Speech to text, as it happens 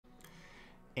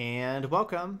And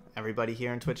welcome everybody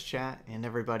here in Twitch chat and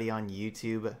everybody on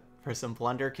YouTube for some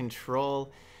Plunder Control.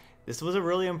 This was a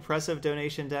really impressive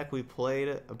donation deck we played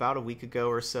about a week ago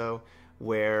or so,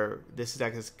 where this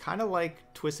deck is kind of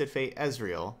like Twisted Fate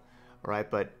Ezreal,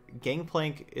 right? But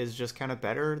Gangplank is just kind of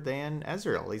better than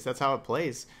Ezreal. At least that's how it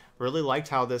plays. Really liked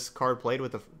how this card played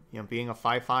with being a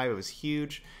 5/5. It was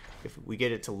huge. If we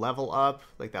get it to level up,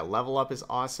 like that level up is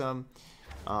awesome.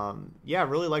 Yeah,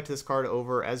 really liked this card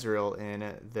over Ezreal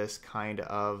in this kind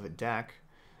of deck.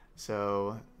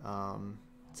 So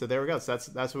so there we go. So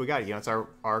that's what we got. You know, it's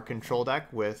our control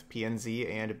deck with PNZ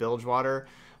and Bilgewater,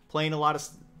 playing a lot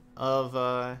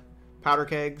of powder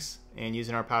kegs and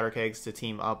using our powder kegs to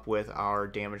team up with our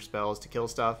damage spells to kill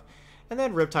stuff. And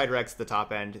then Riptide Rex at the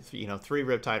top end. You know, 3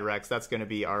 Riptide Rex. That's going to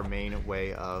be our main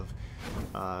way of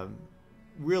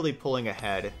really pulling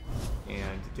ahead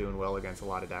and doing well against a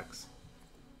lot of decks.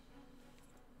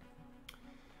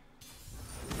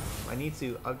 I need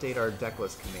to update our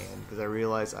decklist command because I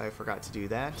realized I forgot to do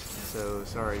that. So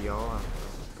sorry, y'all. I'm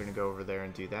going to go over there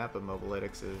and do that, but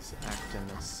Mobalytics is acting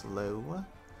slow.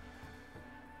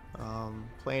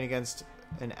 Playing against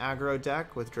an aggro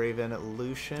deck with Draven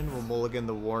Lucian. We'll mulligan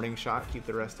the warning shot, keep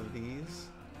the rest of these.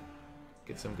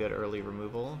 Get some good early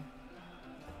removal.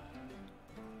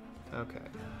 Okay.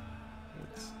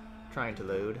 It's trying to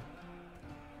load.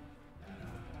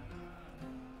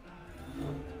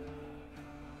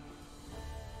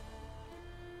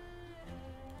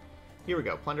 Here we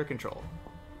go, Plunder Control.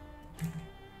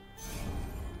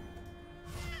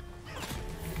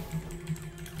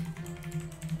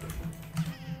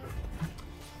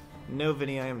 No,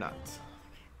 Vinny, I am not.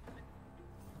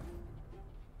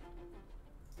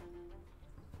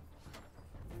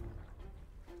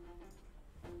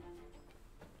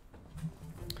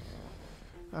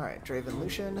 Alright, Draven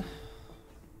Lucian.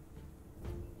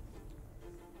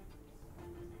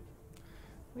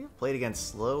 We have played against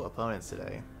slow opponents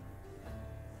today.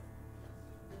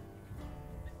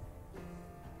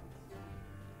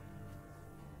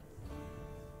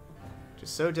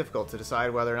 Just so difficult to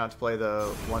decide whether or not to play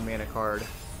the 1 mana card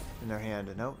in their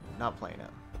hand. Nope, not playing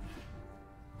it.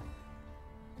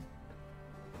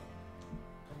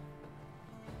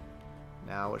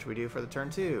 Now what should we do for the turn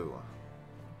 2?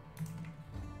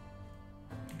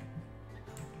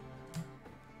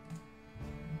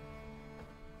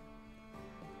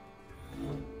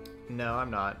 No, I'm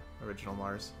not. Original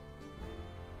Mars.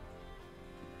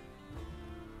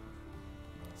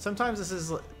 Sometimes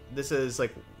this is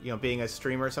like, you know, being a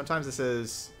streamer, sometimes this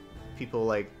is people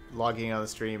like logging on the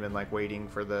stream and like waiting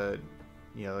for the,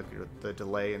 you know, like the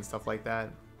delay and stuff like that.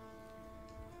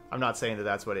 I'm not saying that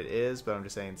that's what it is, but I'm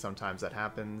just saying sometimes that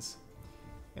happens.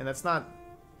 And that's not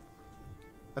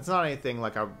anything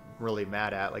like I'm really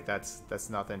mad at. Like that's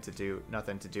nothing to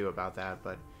do about that,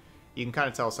 but you can kind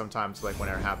of tell sometimes like when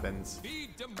it happens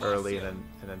early and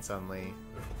then suddenly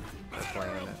they're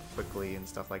playing it quickly and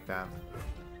stuff like that.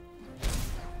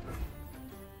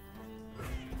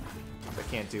 I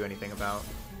can't do anything about.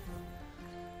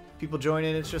 People join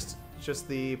in, it's just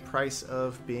the price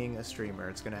of being a streamer.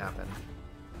 It's gonna happen.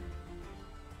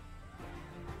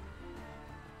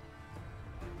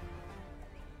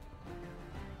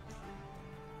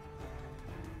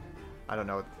 I don't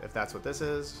know if that's what this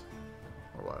is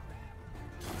or what.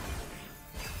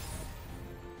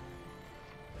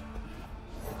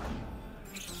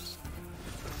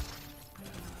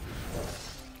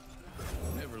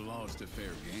 Never lost a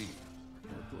fair game.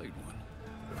 Never played one.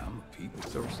 I'm a people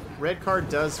So person. red card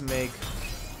does make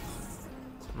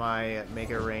my Make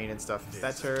It Rain and stuff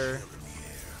better.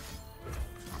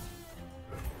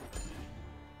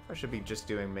 I should be just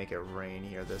doing Make It Rain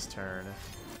here this turn.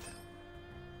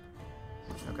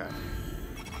 Okay.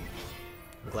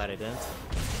 I'm glad I didn't.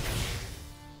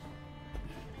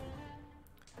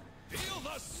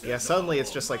 Yeah, suddenly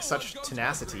it's just like such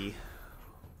tenacity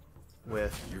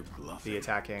with the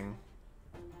attacking.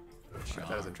 That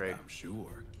doesn't trade. I'm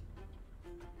sure.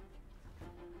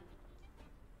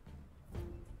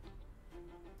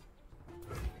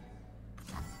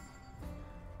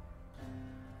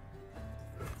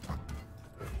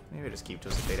 Maybe just keep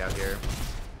Twisted Fate out here.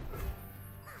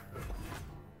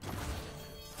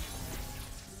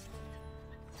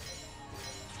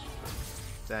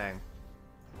 Dang.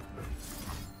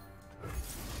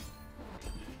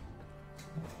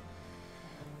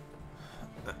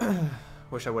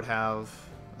 Wish I would have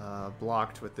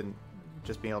blocked with the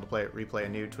just being able to replay a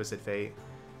new Twisted Fate.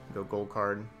 Go gold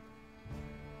card.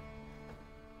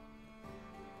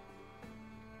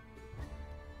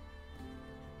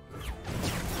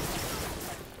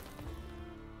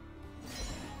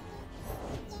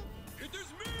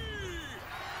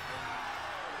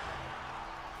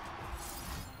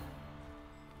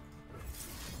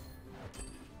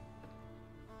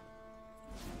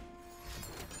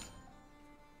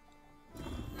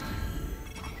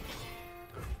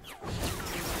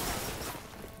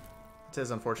 It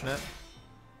is unfortunate.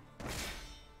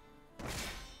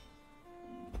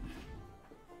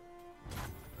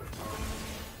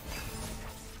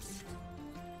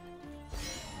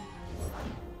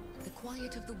 The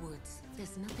quiet of the woods.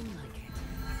 There's nothing like it.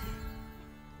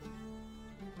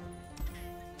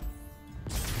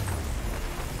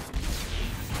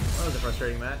 That was a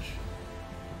frustrating match.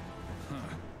 Huh.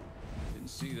 Didn't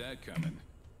see that coming.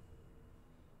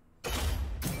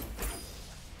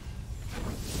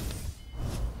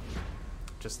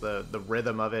 Just the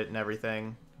rhythm of it and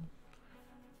everything.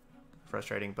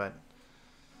 Frustrating, but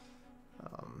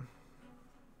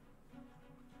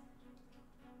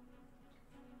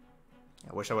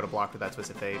I wish I would have blocked with that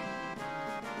Twisted Fate.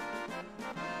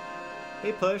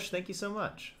 Hey Push, thank you so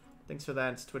much. Thanks for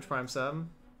that Twitch Prime sub.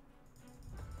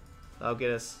 That'll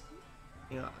get us,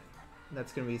 you know,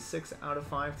 that's gonna be 6 out of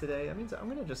 5 today. That means I'm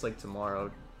gonna just like tomorrow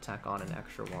tack on an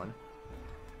extra one.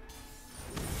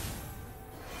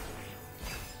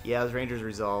 Yeah, those Rangers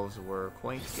resolves were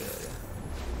quite good.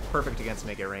 Perfect against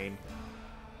Make It Rain.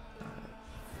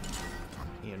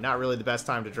 You know, not really the best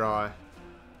time to draw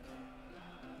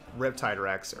Riptide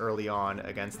Rex early on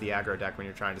against the aggro deck when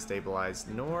you're trying to stabilize,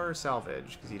 nor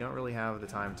Salvage, because you don't really have the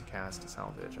time to cast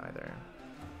Salvage either.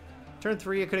 Turn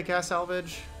 3, I could have cast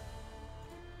Salvage.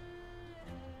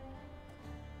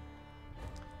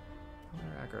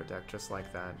 Another aggro deck just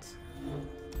like that.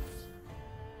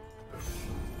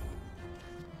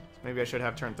 Maybe I should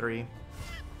have turn 3.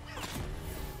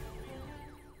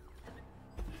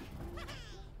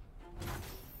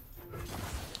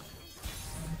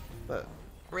 But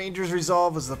Ranger's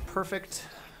Resolve was the perfect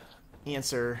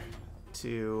answer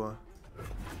to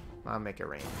Make It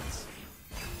Rain.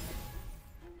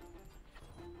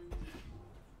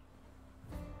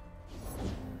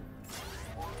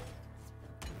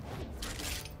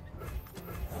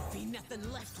 There'll be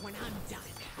nothing left when I'm done.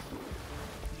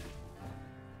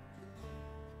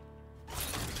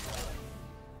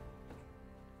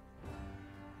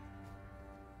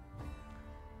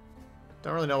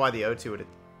 Don't really know why the O2 would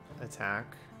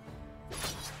attack.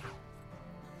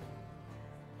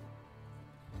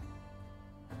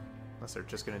 Unless they're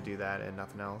just going to do that and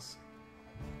nothing else.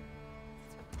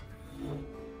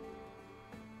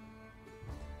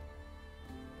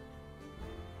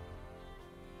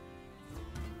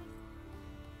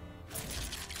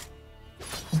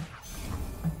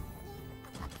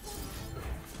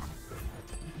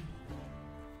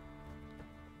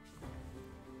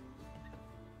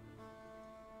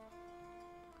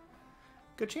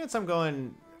 Good chance I'm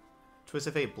going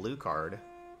Twisted Fate blue card.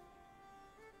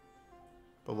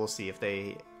 But we'll see if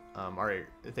they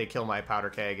if they kill my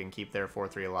Powder Keg and keep their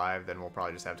 4-3 alive, then we'll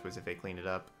probably just have Twisted Fate clean it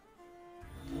up.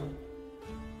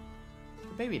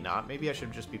 But maybe not. Maybe I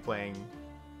should just be playing...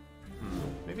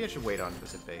 Maybe I should wait on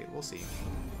Twisted Fate. We'll see.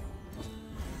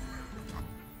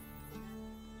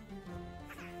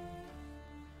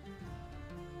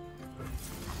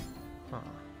 Huh.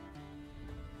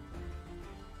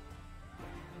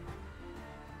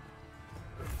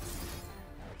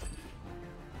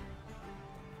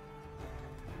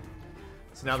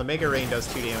 So now the Mega Rain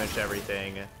does 2 damage to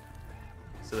everything,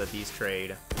 so that these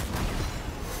trade.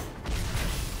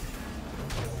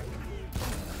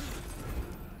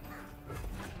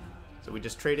 So we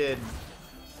just traded...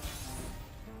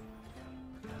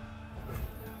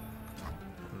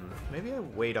 Maybe I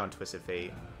wait on Twisted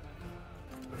Fate.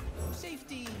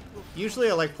 Safety. Usually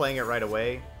I like playing it right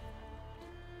away.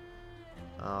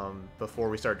 Before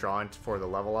we start drawing for the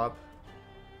level up.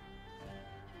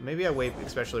 Maybe I wait,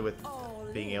 especially with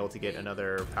being able to get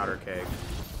another Powder Keg.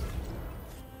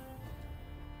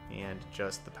 And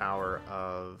just the power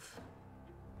of...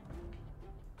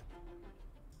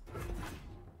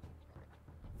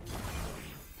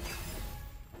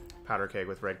 Powder Keg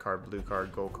with red card, blue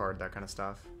card, gold card, that kind of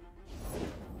stuff.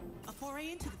 A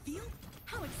foray into the field?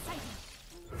 How exciting!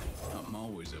 I'm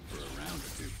always up for a round or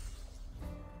two.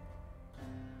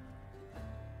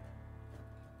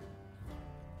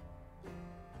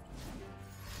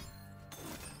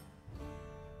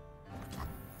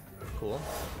 Cool.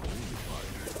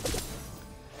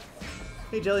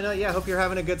 Hey Jelly Nut, yeah, hope you're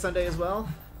having a good Sunday as well.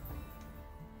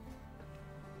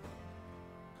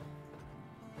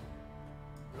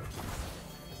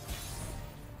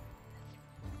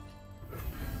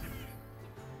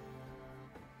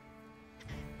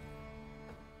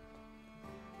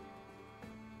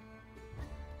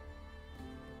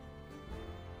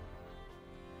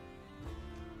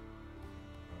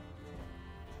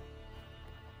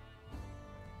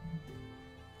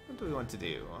 What do we want to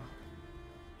do?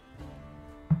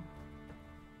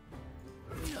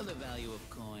 You know the value of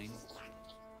coins.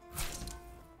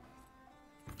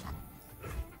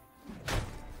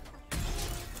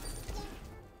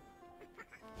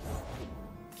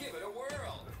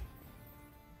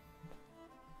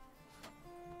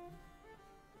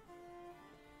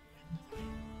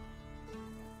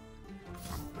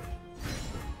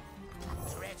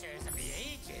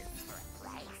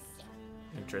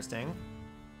 Interesting.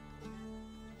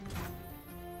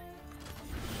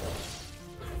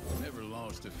 Never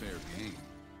lost a fair game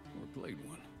or played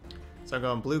one. So I'm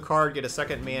going blue card, get a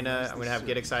second mana. I'm going to have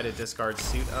Get Excited, discard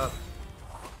Suit Up.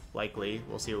 Likely.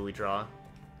 We'll see what we draw.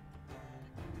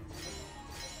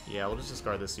 Yeah, we'll just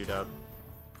discard the Suit Up.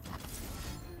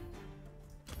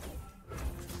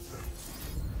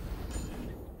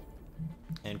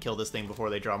 And kill this thing before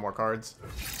they draw more cards.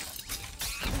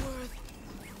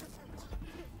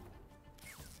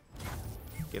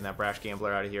 Getting that Brash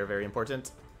Gambler out of here, very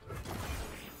important.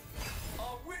 A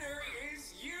winner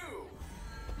is you!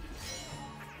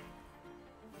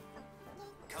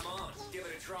 Come on, give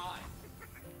it a try.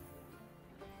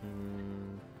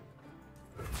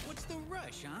 What's the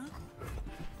rush, huh?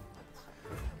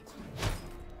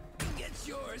 Get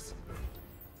yours.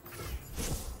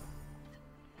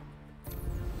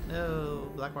 No,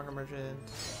 Black Market Merchant.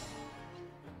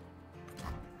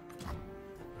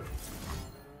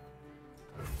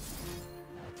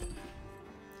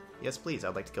 Yes, please.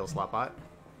 I'd like to kill Slotbot.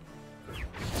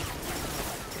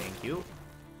 Thank you.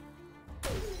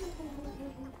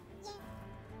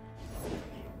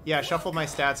 Yeah, shuffle my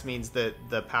stats means that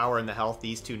the power and the health,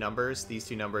 these two numbers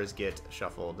get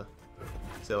shuffled.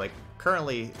 So, like,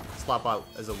 currently, Slotbot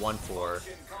is a 1/4,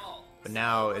 but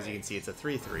now, as you can see, it's a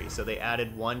 3/3. So they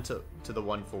added 1 to the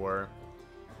 1/4,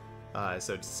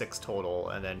 so it's 6 total,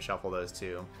 and then shuffle those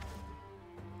two.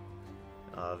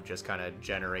 Of just kind of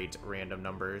generate random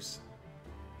numbers.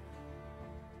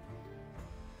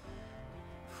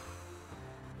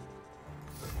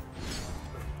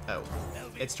 Oh,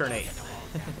 it's turn 8.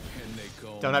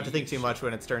 Don't have to think too much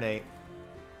when it's turn 8.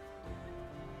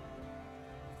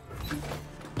 You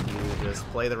just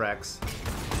play the Rex.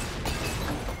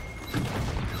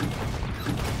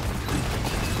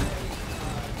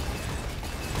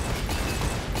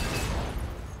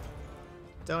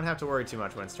 Don't have to worry too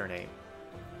much when it's turn 8.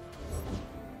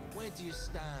 Where do you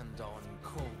stand on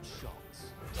cold shots?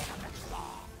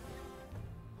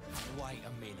 Wait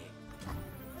a minute.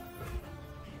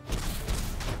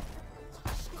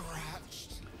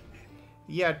 Scratched.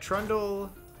 Yeah, Trundle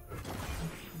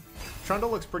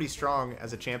looks pretty strong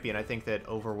as a champion. I think that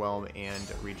Overwhelm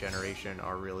and Regeneration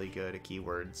are really good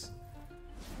keywords.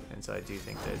 And so I do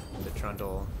think that the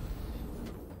Trundle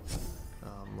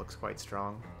looks quite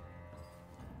strong.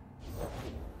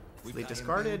 They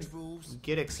discarded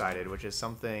Get Excited, which is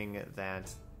something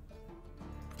that...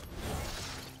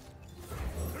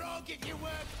 Frog if you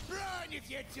work, run if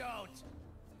you don't!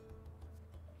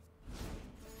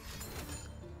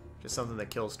 Just something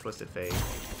that kills Twisted Fate.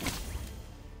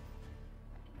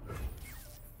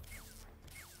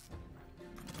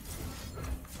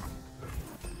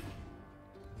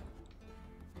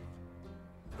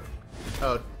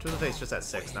 Oh, Twisted Fate's just at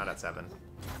 6, not at 7.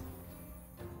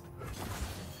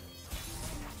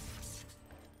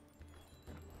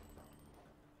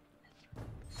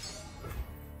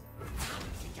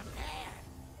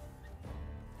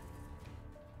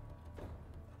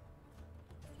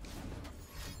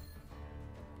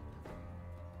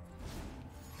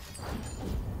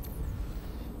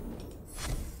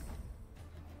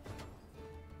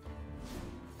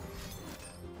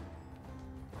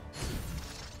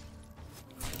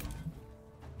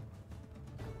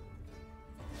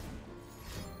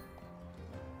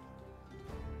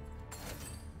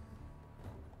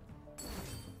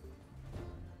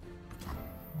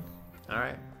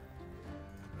 Alright.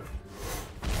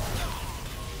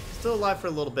 Still alive for a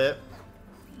little bit.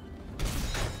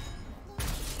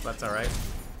 That's alright.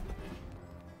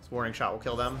 This Warning Shot will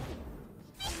kill them.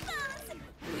 We're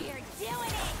doing it!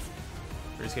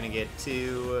 We're just gonna get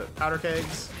 2 powder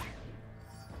kegs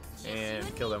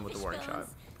and kill them with the Warning Shot.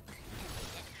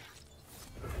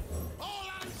 All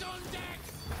hands on deck!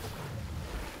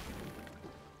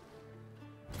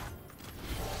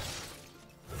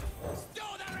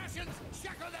 Store the rations!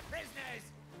 Shackle the prisoners!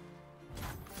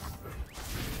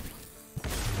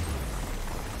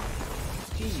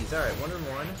 Jeez, alright, 1 and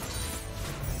 1.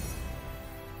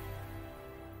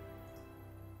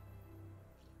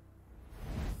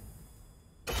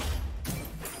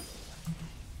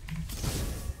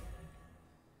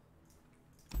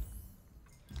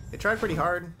 They tried pretty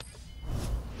hard.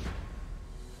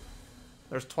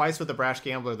 There's twice with the Brash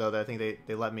Gambler though that I think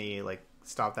they let me like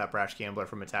stop that Brash Gambler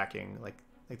from attacking. Like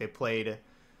they played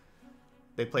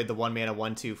the 1 mana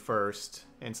 1/2 first,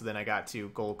 and so then I got to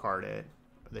gold card it.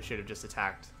 They should have just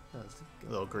attacked. That was a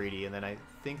little greedy, and then I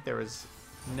think there was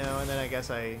no, and then I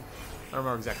guess I don't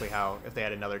remember exactly how, if they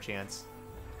had another chance.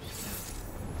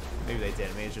 Maybe they did.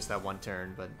 Maybe it's just that one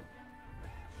turn, but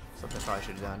something I probably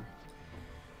should have done.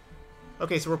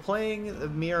 Okay, so we're playing the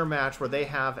mirror match where they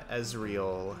have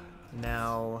Ezreal.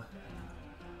 Now...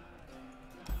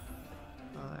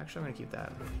 actually, I'm going to keep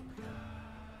that.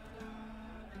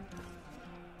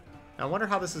 Now, I wonder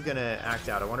how this is going to act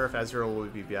out. I wonder if Ezreal will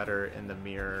be better in the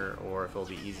mirror or if it'll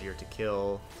be easier to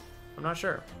kill. I'm not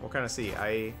sure. We'll kind of see.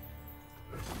 I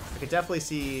could definitely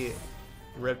see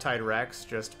Riptide Rex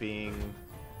just being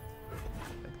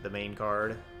like the main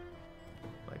card.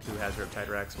 Like, who has Riptide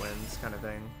Rex wins kind of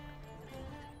thing.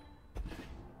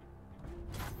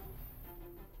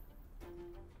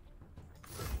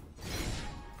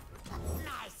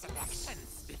 My selection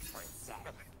speaks for itself.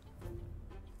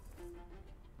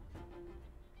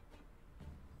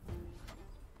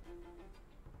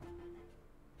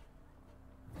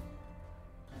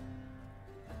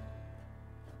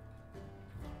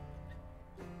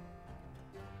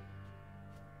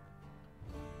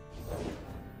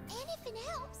 Anything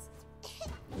else?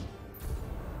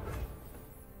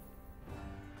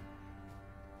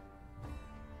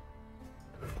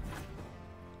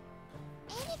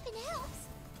 Anything else?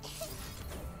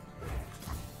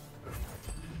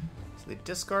 So they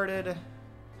discarded...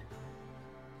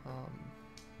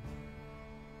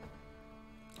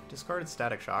 discarded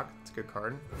Static Shock. It's a good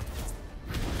card.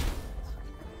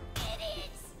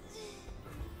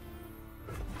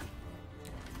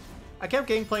 I kept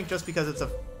Gangplank just because it's a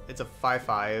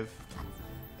 5/5,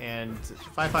 and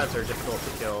 5/5s are difficult to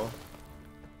kill.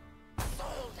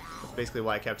 That's basically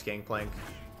why I kept Gangplank.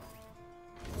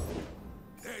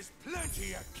 There's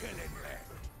plenty of killing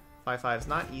left. 5/5's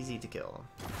not easy to kill.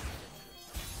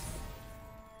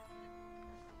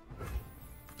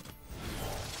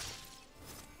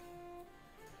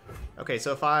 Okay,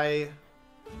 so if I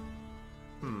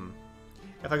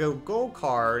go gold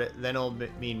card, then it'll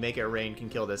mean Make It Rain can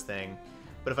kill this thing.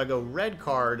 But if I go red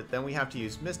card, then we have to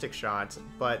use Mystic Shot,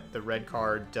 but the red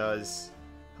card does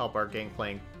help our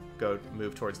Gangplank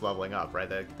move towards leveling up, right?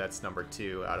 That's number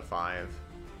 2 out of 5.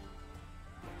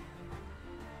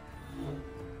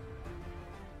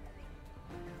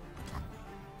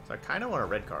 So I kind of want a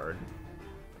red card.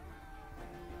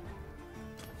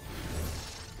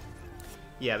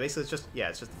 Yeah, basically it's just the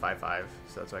 5/5,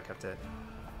 so that's why I kept it.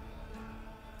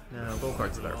 No, gold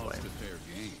card's a better play. Lost a fair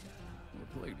game, or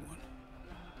played one.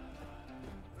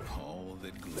 All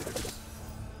that glitters.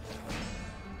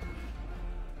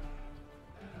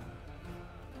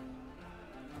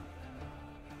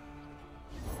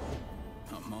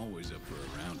 I'm always up for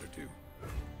a round or two.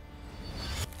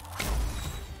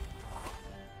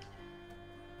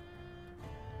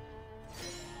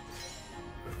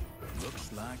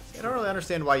 Looks like I don't really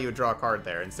understand why you would draw a card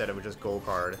there instead of just gold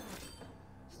card.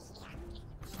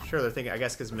 Sure, they're thinking, I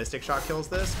guess because Mystic Shot kills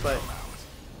this, but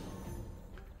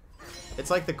it's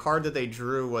like the card that they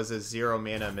drew was a 0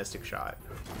 mana Mystic Shot.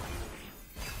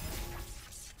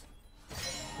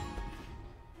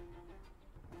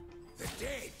 The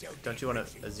dead Don't you want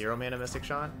a 0 mana Mystic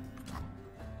Shot?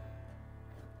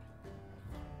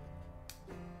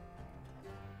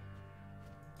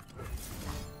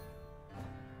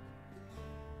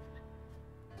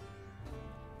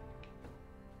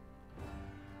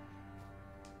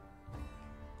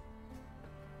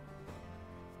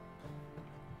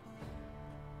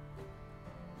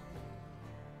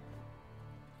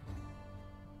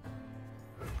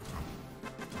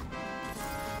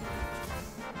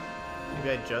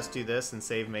 Maybe I just do this and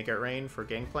save Make It Rain for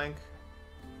Gangplank.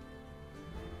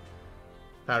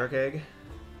 Powder Keg.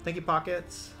 Thank you,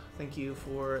 Pockets. Thank you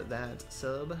for that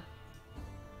sub.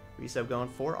 Resub going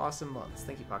 4 awesome months.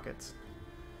 Thank you, Pockets.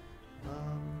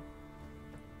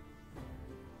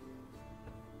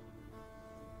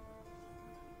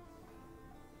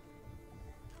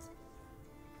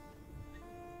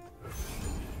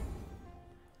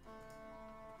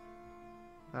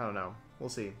 I don't know. We'll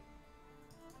see.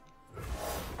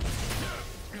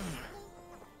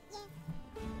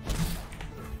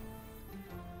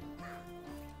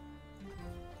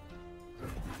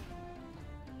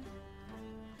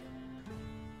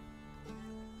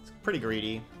 It's pretty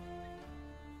greedy,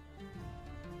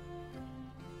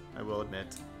 I will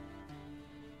admit.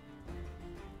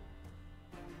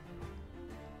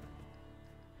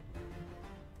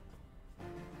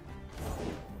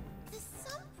 The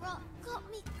sun rock got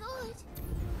me good.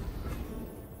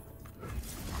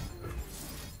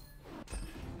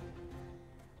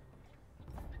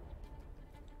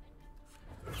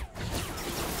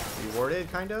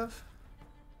 Rewarded, kind of?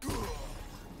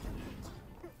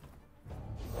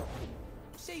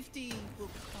 Safety will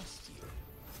cost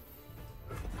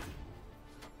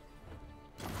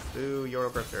you. Ooh, Yoro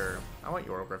Grifter. I want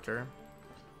Yoro Grifter.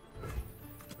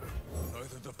 I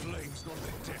Gather the flames, not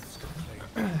the depths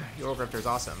complain. Your Grifter's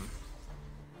awesome.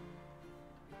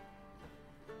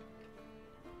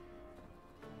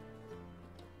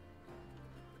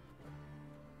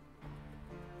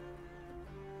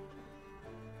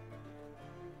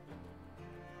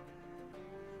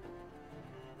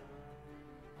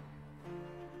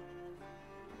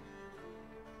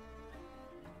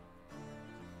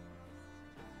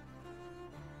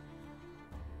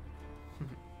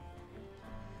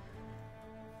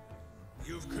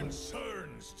 You've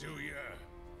concerns, do ya?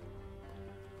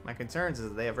 My concerns is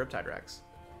that they have Riptide Rex.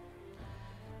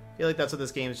 I feel like that's what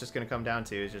this game is just going to come down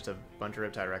to, is just a bunch of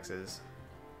Riptide Rexes.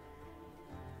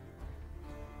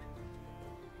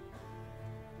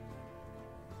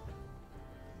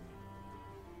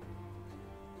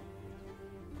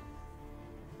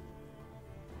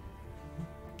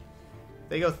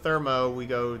 They go Thermo, we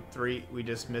go 3, we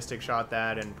just Mystic Shot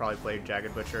that and probably play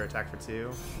Jagged Butcher, attack for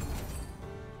 2.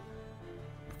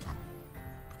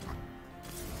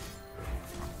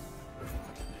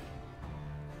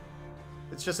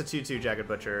 It's just a 2/2 Jagged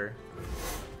Butcher.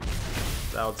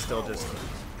 That'll still just,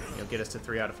 you know, get us to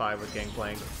 3 out of 5 with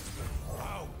Gangplank.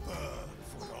 I'll burn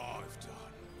for what I've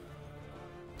done.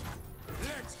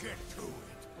 Let's get to it.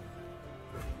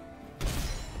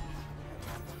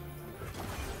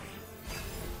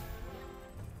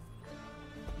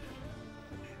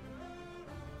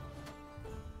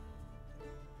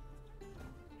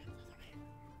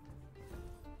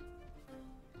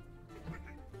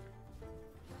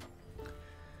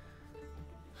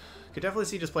 Could definitely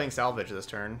see just playing Salvage this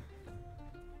turn.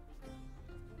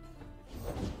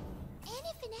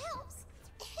 Anything else?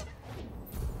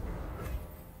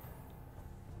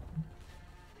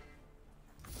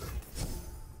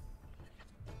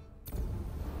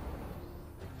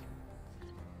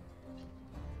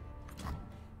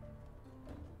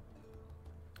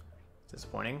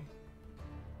 Disappointing.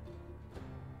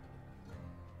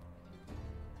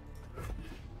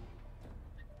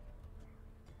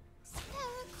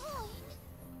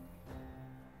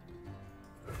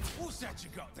 What's that you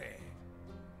got there?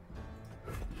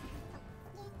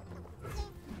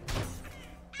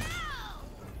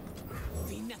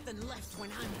 Be nothing left when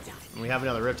I'm done. We have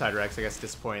another Riptide Rex. I guess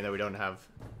disappointing that we don't have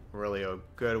really a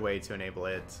good way to enable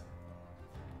it.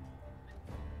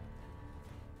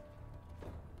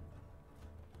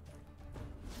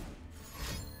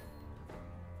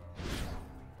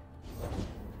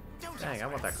 Dang, I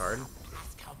want that card.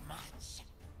 Ask how much.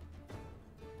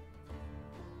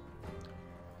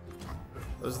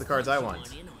 Those are the cards I want.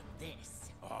 Want in on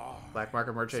this. Black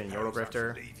Market Merchant and Yordle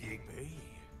Grifter.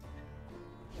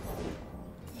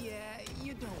 Yeah,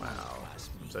 you don't Wow, want to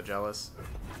trust me. I'm so jealous.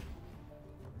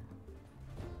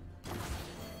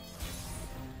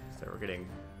 So we're getting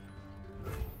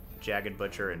Jagged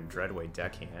Butcher and Dreadway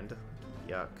Deckhand.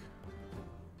 Yuck.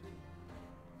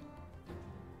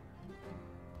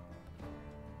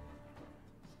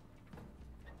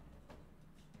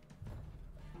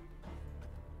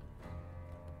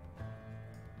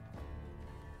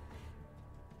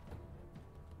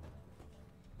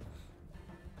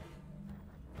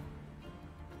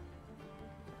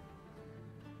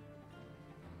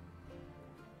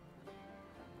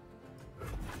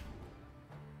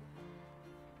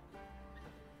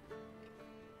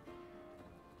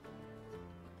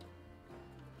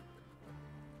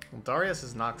 Well, Darius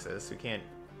is Noxus. We can't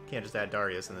just add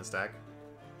Darius in this deck.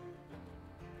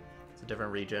 It's a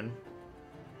different region.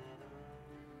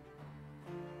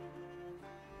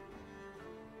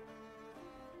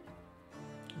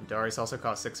 Darius also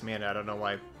costs 6 mana. I don't know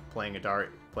why playing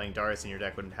Darius in your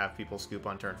deck wouldn't have people scoop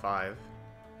on turn 5.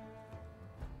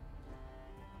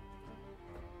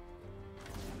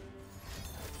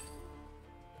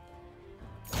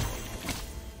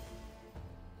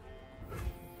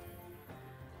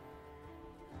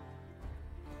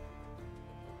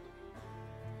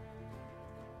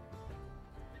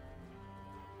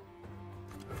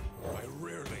 I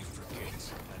rarely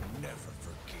forget and never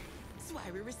forgive. That's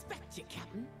why we respect you,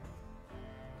 Captain.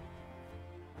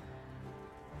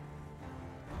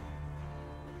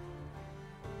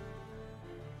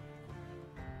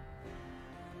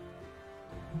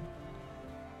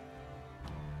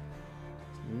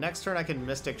 Next turn I can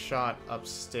Mystic Shot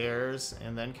upstairs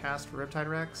and then cast Riptide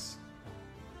Rex.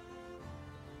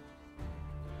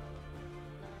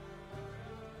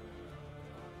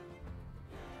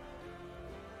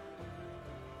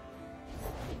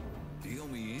 Deal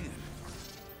me in.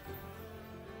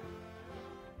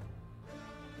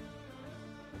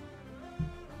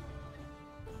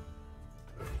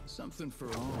 Something for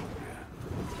all, yeah.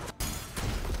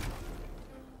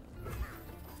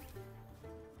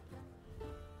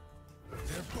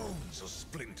 hands a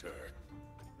splinter.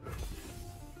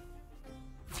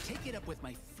 Take it up with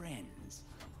my friends.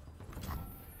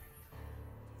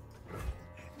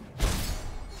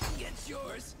 It's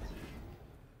yours.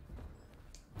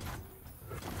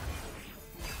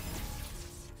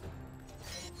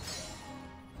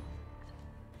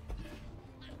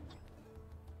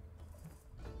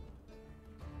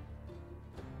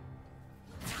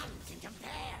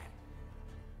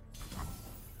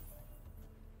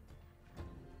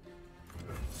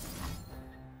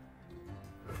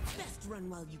 Best run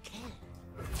while you can.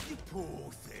 You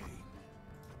poor thing.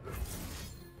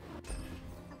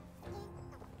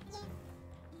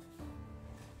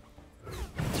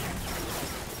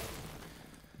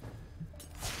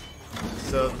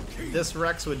 So this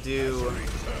Rex would do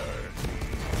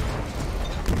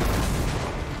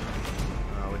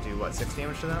what, 6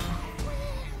 damage to them?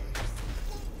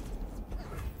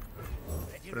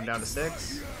 Put him down to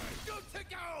 6.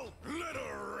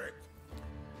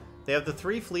 They have the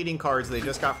 3 fleeting cards they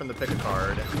just got from the pick a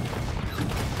card.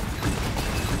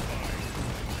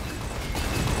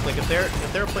 Like if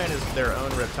their plan is their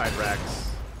own Riptide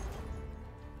Rex,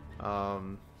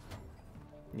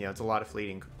 you know, it's a lot of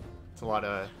fleeting. It's a lot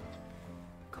of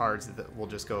cards that will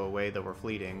just go away that were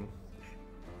fleeting.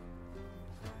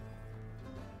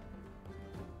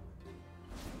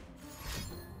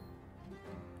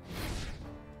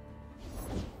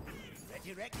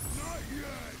 Ready, Rex? Not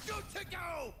yet! Go to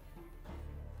go!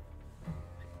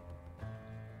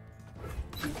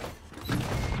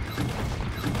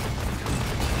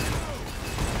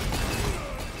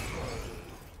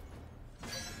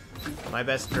 My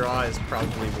best draw is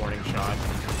probably Warning Shot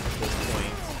at this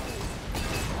point.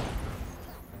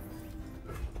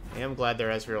 I am glad their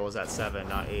Ezreal was at 7,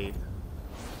 not 8.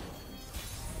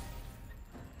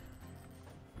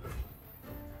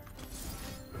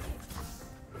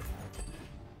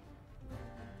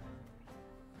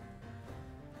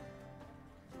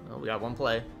 Well, we got one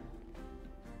play.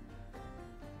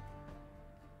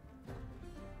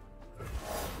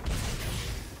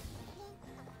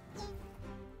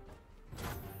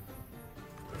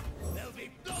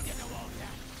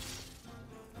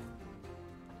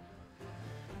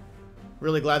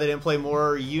 Really glad they didn't play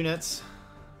more units.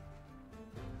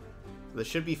 There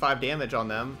should be 5 damage on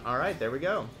them. Alright, there we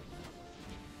go.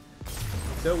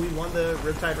 So we won the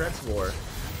Riptide Rex War.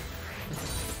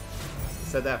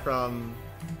 Said that from,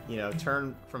 you know,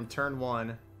 turn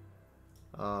 1.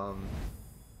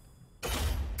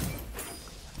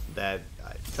 That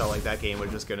I felt like that game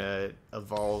was just gonna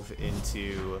evolve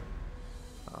into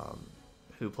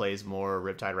who plays more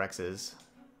Riptide Rexes.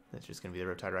 It's just gonna be the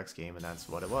Riptide Rex game, and that's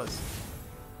what it was.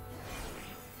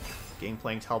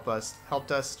 Gangplank helped us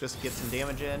just get some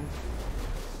damage in.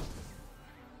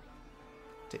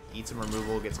 To eat some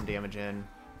removal, get some damage in.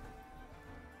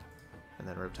 And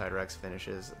then Riptide Rex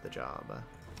finishes the job.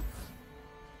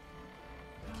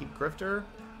 Keep Grifter?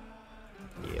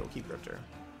 Yeah, we'll keep Grifter.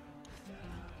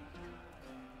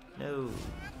 No.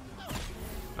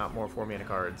 Not more 4-mana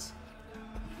cards.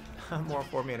 Not more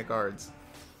 4-mana cards.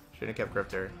 Shouldn't have kept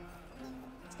Grifter.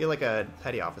 Let's get like a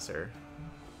petty officer.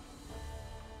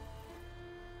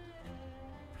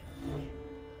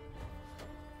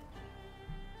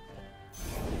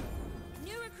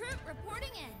 New recruit reporting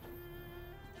in.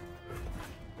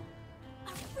 A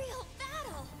real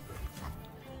battle.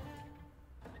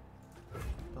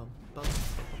 Bum, bum,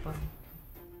 bum.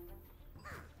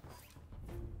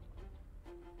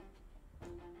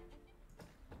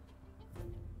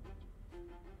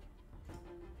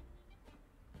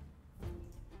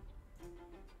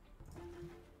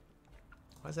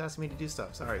 Why is it asking me to do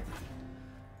stuff? Sorry.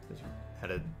 Had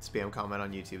a spam comment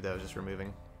on YouTube that I was just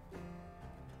removing.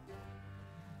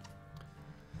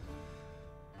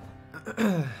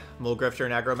 Mole Grifter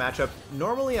and aggro matchup.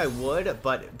 Normally I would,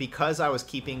 but because I was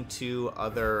keeping 2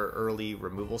 other early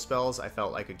removal spells, I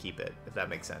felt I could keep it, if that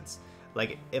makes sense.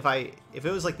 Like, if it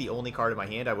was like the only card in my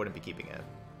hand, I wouldn't be keeping it.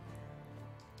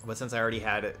 But since I already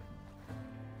had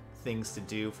things to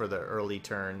do for the early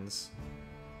turns,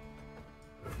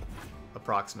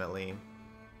 approximately,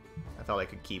 I felt I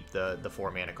could keep the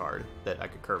 4-mana card that I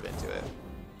could curve into it.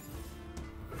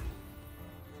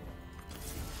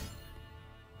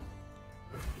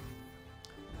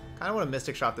 Kind of want to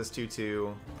Mystic Shot this 2/2.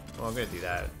 Well, I'm going to do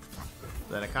that.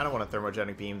 Then I kind of want to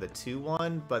Thermogenic Beam the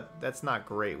 2/1, but that's not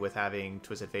great with having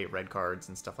Twisted Fate red cards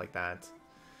and stuff like that.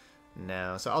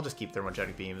 No, so I'll just keep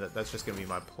Thermogenic Beam. That's just going to be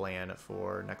my plan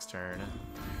for next turn.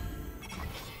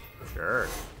 Sure.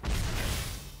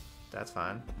 That's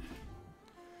fine.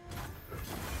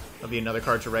 There'll be another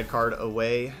card to red card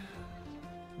away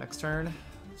next turn.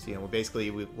 So, you know,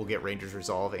 we'll get Ranger's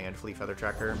Resolve and Fleet Feather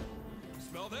Tracker.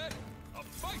 Smell that? A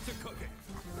fight's a cooking.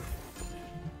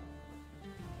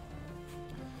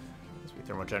 So we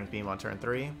Thermogenic Beam on turn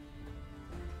 3.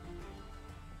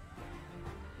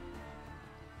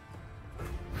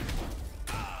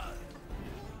 I'll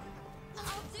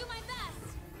do my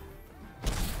best.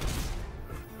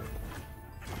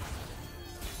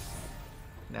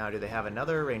 Now, do they have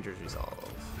another Ranger's Resolve?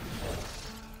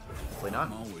 Hopefully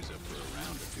not. I'm always up for a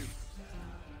round or two.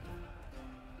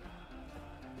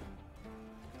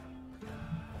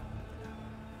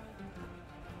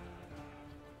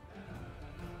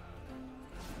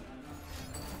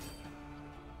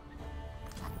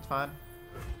 It's fine.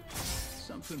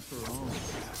 Something for all.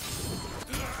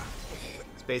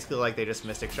 It's basically like they just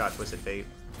Mystic Shot Twisted Fate.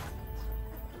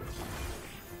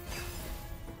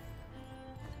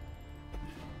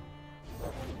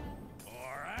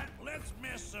 Alright, let's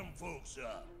mess some folks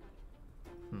up.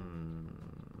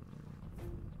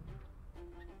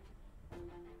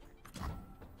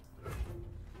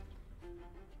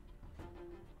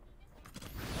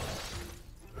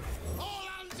 All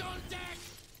hands on deck!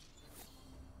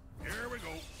 Here we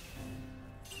go.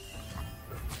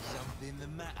 Something the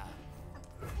matter.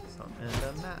 Something in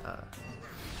the meta.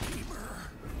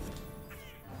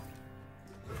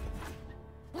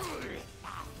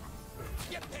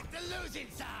 You picked the losing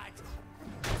side.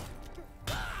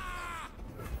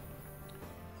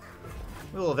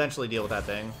 We will eventually deal with that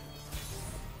thing.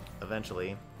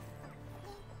 Eventually.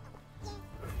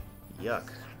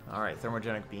 Yuck. Alright,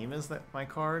 Thermogenic Beam is that my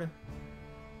card?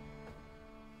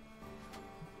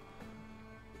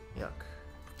 Yuck.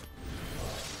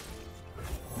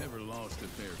 Never lost a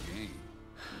fair game.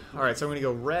 Alright, so I'm gonna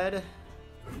go red,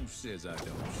 Who says I don't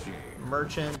share?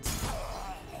 Merchant,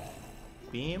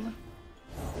 Beam.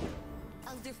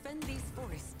 I'll defend these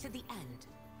forests to the end.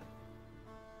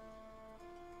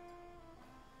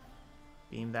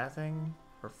 Beam that thing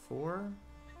for 4?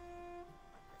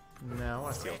 No, I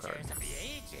want a steel card. Of the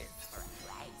ages for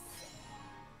price.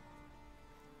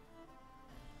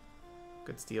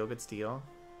 Good steal, good steal.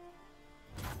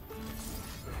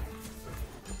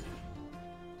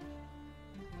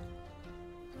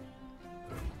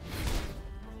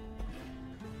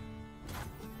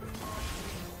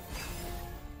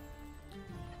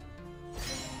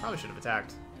 Probably should have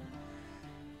attacked.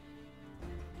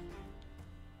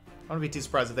 I wouldn't be too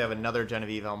surprised if they have another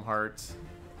Genevieve Elmhart.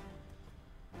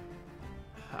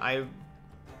 I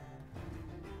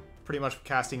pretty much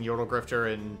casting Yordle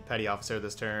Grifter and Petty Officer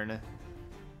this turn.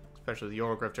 Especially the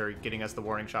Yordle Grifter getting us the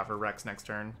warning shot for Rex next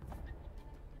turn.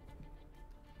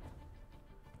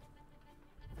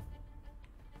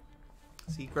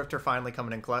 See, Grifter finally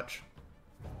coming in clutch.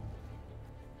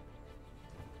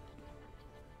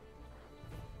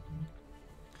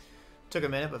 Took a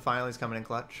minute, but finally he's coming in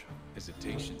clutch.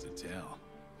 Hesitation's a tell.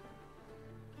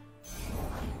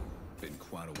 Been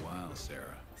quite a while,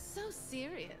 Sarah. So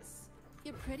serious.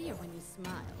 You're prettier when you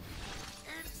smile.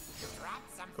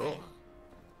 Cool.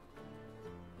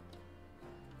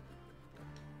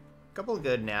 Couple of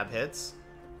good nab hits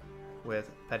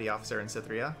with Petty Officer and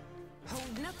Cythria.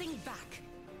 Hold nothing back.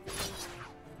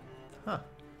 Huh.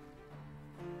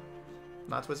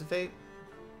 Not Twisted Fate?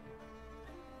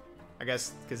 I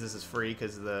guess because this is free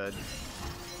because of the...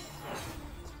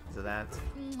 because of that.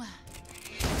 Mwah.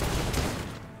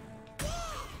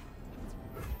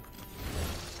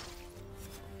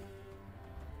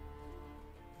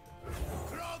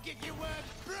 Grog if you work,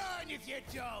 burn if you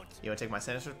don't. You want to take my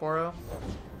Sinister Sporo?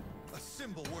 A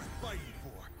symbol worth fighting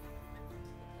for.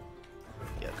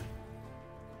 Yep.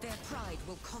 Their pride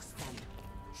will cost them.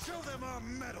 Show them our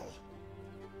mettle.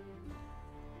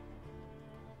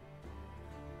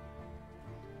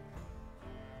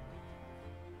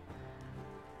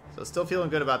 So still feeling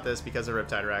good about this because of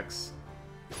Riptide Rex.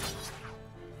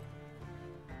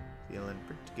 Feeling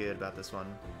pretty good about this one.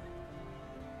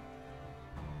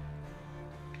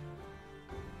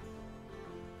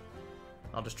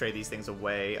 I'll just trade these things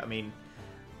away. I mean,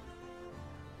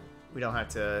 we don't have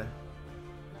to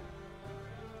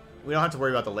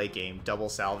worry about the late game. Double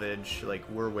salvage, like,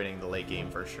 we're winning the late game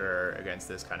for sure against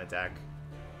this kind of deck.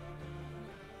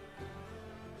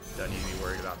 Don't need to be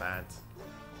worried about that.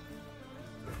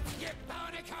 You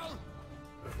barnacle!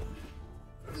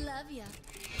 Love ya.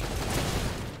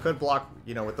 Could block,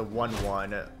 you know, with the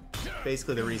 1/1.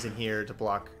 Basically, the reason here to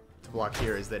block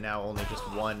here is that now only just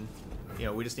one. You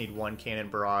know, we just need one cannon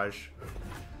barrage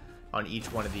on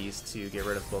each one of these to get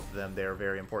rid of both of them. They're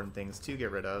very important things to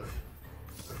get rid of.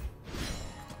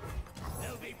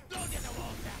 There'll be blood in the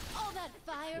water. All that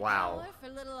firepower Wow. for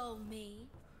little old me.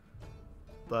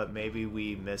 but maybe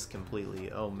we missed completely.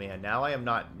 Oh man, now I am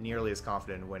not nearly as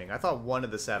confident in winning. I thought one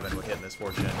of the 7 would hit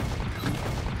Misfortune.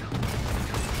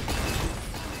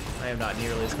 I am not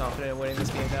nearly as confident in winning this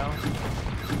game now.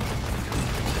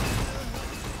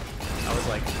 I was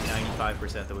like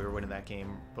 95% that we were winning that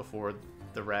game before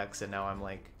the Rex, and now I'm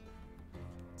like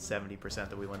 70%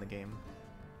 that we win the game.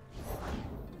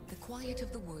 The quiet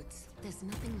of the woods. There's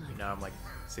nothing like. Now I'm like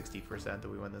 60% that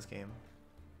we win this game.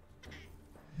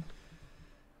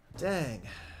 Dang.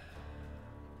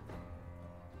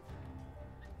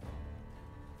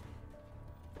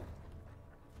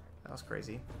 That was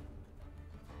crazy.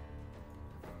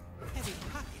 Heavy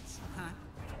pockets, huh?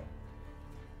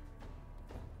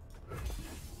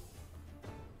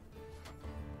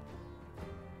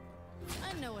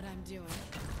 I know what I'm doing.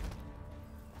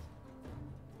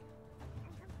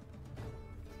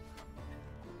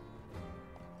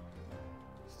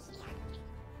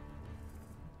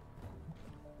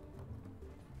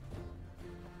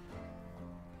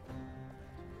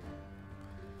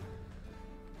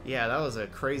 Yeah, that was a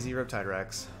crazy Riptide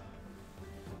Rex.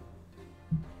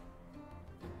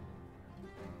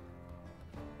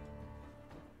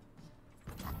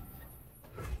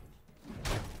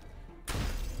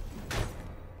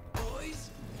 Boys,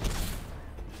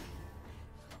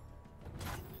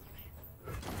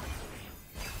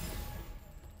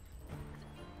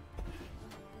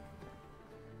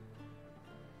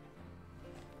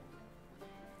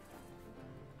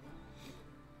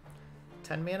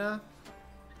 Ten mana?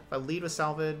 If I lead with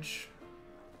Salvage,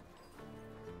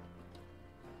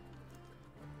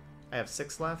 I have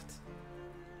 6 left.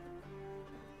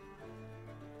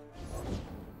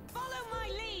 Follow my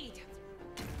lead.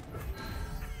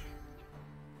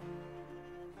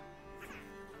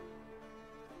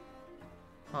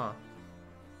 Huh.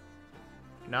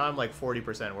 Now I'm like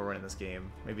 40% we're winning this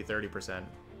game. Maybe 30%.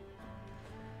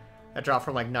 That dropped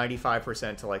from like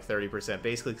 95% to like 30%,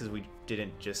 basically because we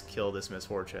didn't just kill this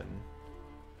Misfortune.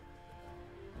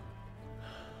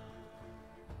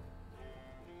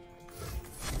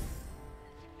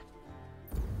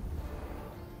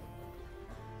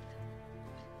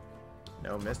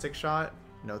 No Mystic Shot,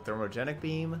 no Thermogenic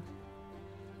Beam,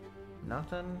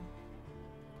 nothing.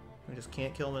 We just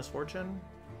can't kill Misfortune.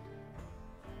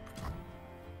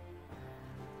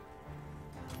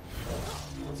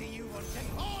 Do you want to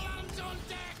all hands on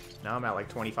deck? Now I'm at like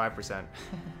 25%.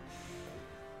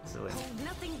 So Hold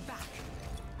nothing back.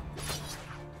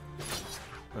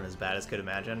 not as bad as could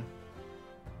imagine.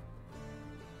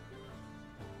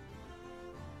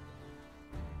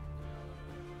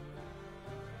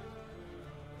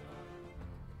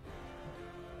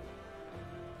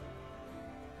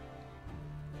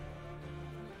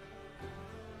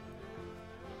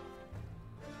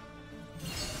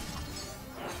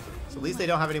 So at least they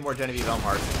don't have any more Genevieve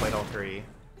Elmhart. They played all 3.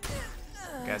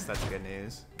 I guess that's good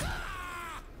news.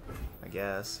 I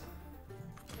guess.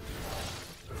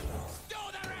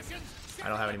 I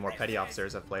don't have any more petty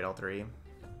officers. I've played all 3.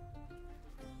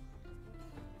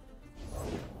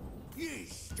 You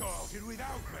started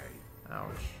without me.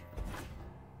 Ouch.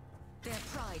 Their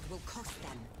pride will cost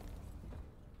them.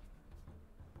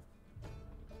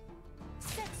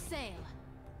 Set sail.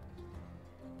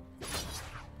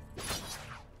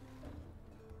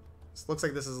 This looks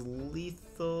like this is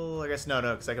lethal. I guess no,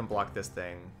 because I can block this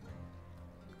thing.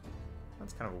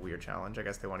 That's kind of a weird challenge. I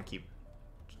guess they want to keep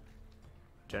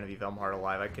Genevieve Elmhart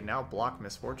alive. I can now block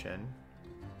Misfortune.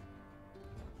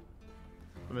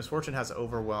 But Misfortune has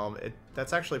Overwhelm.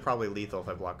 That's actually probably lethal if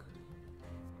I block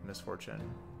Misfortune.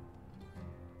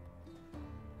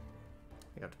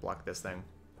 You have to block this thing.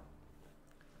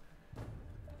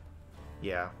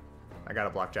 Yeah. I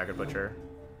gotta block Jagged Butcher.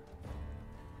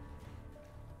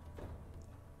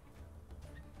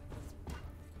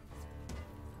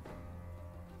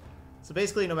 So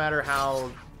basically, no matter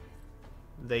how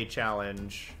they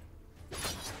challenge,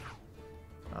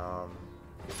 I'm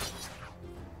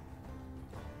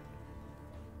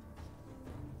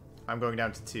going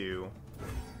down to 2,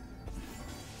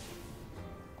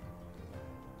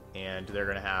 and they're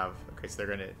gonna have so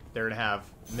they're gonna have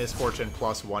Misfortune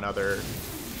plus 1 other,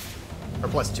 or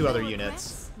plus 2 other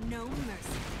units, No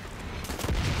mercy.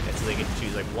 and so they get to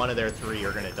choose like 1 of their 3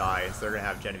 are gonna die, and so they're gonna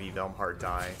have Genevieve Elmhart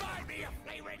die. Find me a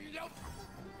flavouring lump.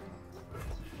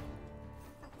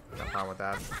 I'm fine with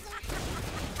that.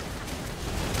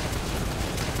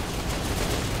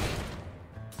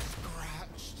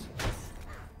 Scratched.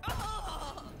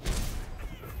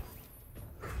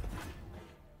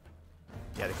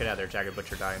 Yeah, they could have their Jagged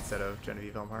Butcher die instead of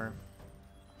Genevieve Elmhart.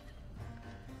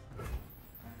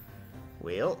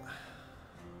 Well,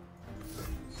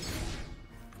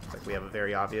 we have a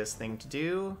very obvious thing to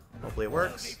do. Hopefully it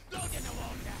works.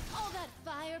 All that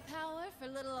firepower for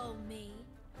little old me.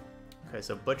 Okay,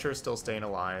 so Butcher's still staying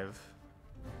alive.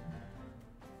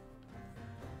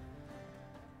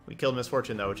 We killed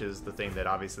Misfortune though, which is the thing that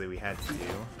obviously we had to do.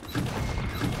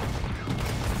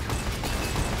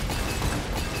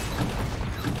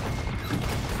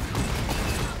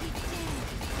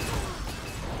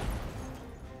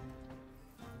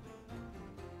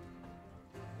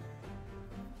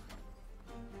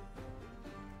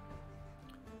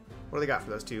 What do they got for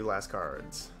those two last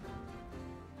cards?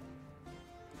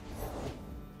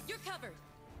 You're covered.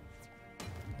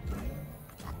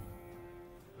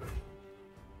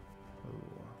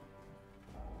 Ooh.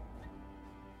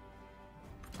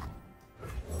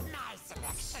 My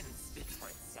selection speaks for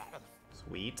itself.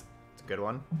 Sweet. It's a good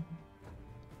one.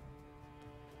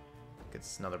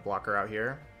 Gets another blocker out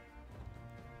here.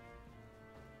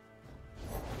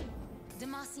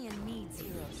 Demacian needs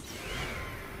heroes.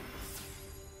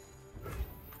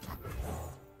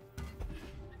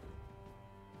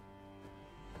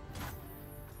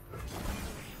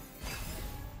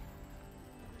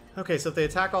 Okay, so if they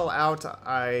attack all out,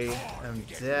 I am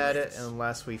dead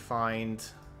unless we find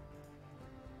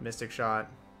Mystic Shot.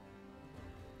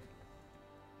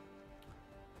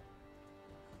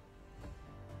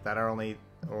 That are only,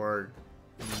 or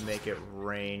Make It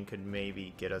Rain could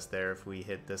maybe get us there if we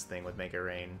hit this thing with Make It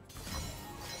Rain.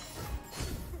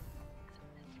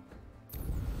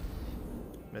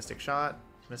 Mystic Shot,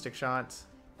 Mystic Shot.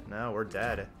 No, we're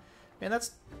dead. Man,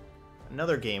 that's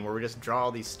another game where we just draw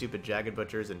all these stupid Jagged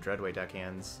Butchers and Dreadway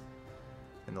deckhands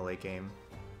in the late game.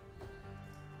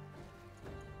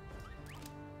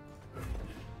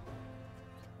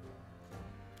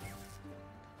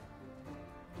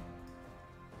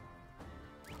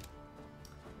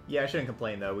 Yeah, I shouldn't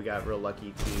complain though. We got real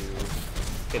lucky to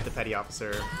hit the Petty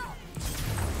Officer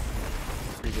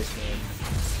previous game.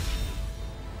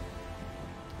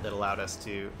 That allowed us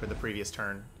to, for the previous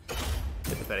turn,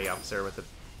 hit the Petty Officer with the...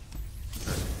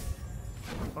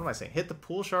 What am I saying? Hit the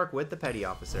Pool Shark with the Petty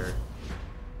Officer.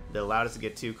 That allowed us to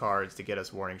get 2 cards to get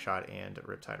us Warning Shot and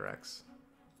Riptide Rex.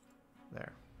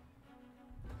 There.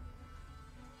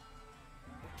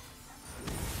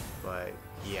 But,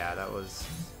 yeah, that was...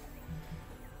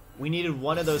 We needed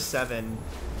one of those 7.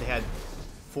 They had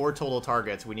 4 total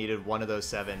targets. We needed one of those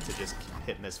 7 to just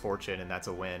hit Misfortune, and that's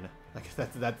a win. Like,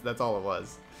 that's all it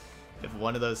was. If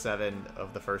one of those 7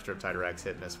 of the first Riptide Rex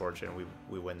hit Misfortune,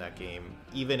 we win that game.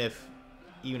 Even if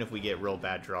we get real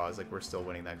bad draws, like, we're still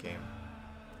winning that game.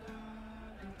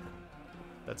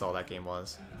 That's all that game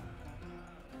was.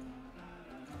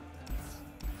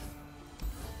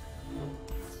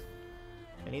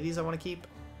 Any of these I want to keep?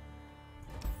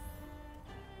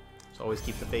 So always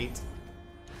keep the Fate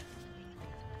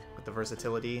with the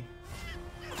versatility.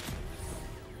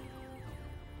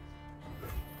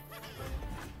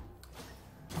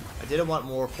 I didn't want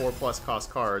more 4+ cost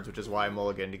cards, which is why I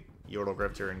mulliganed Yordle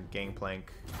Grifter and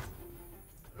Gangplank.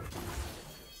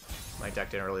 My deck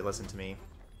didn't really listen to me.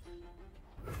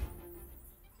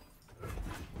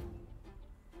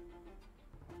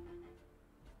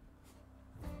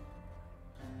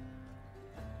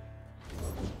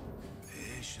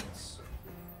 Patience.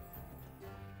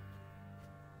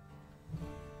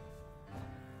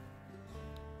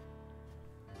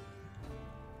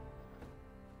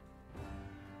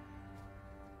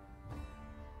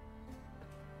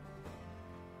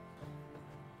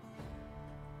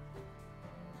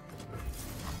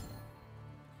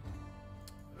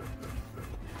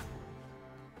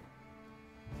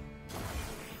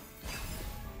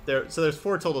 So there's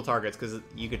 4 total targets because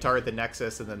you could target the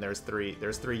Nexus and then there's 3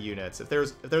 units. If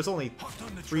there's only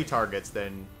 3 targets,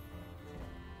 then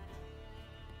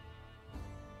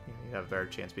you have a better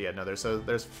chance. But yeah, no, there's no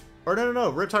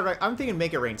Riptide Rex. I'm thinking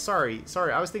Make It Rain. Sorry,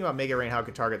 I was thinking about Make It Rain, how it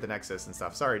could target the Nexus and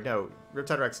stuff. Sorry, no,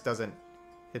 Riptide Rex doesn't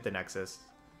hit the Nexus.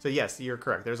 So yes, you're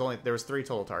correct. There was 3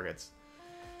 total targets.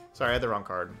 Sorry, I had the wrong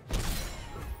card.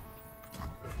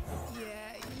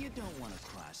 Yeah, you don't want to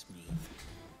cross me.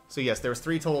 So yes, there was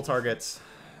 3 total targets,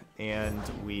 and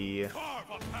we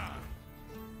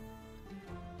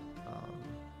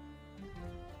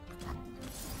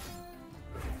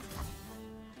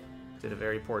did a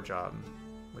very poor job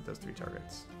with those 3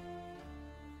 targets.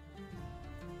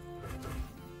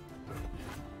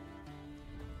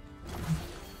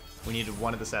 We needed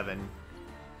one of the 7.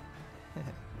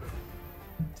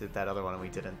 Did that other one and we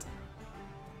didn't.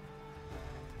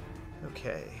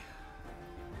 Okay.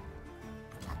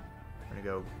 We're gonna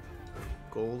go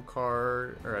gold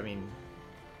card, or I mean,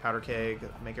 powder keg,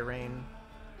 Make It Rain.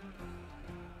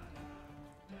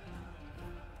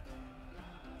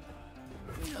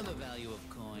 value of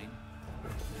coin.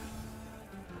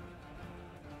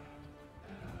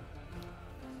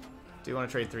 Do you want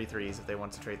to trade 3/3s if they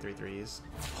want to trade 3/3s?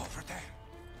 Over there.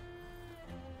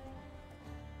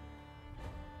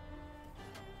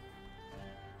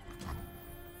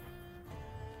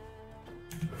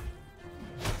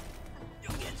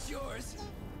 You'll get yours.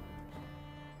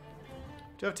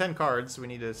 Do have 10 cards, so we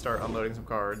need to start unloading some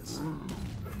cards.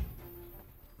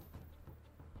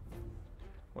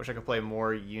 Wish I could play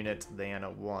more unit than a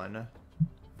 1.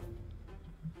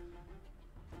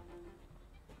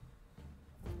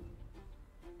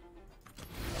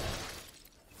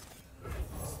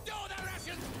 Store the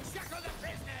rations! Shackle the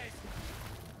prisoners!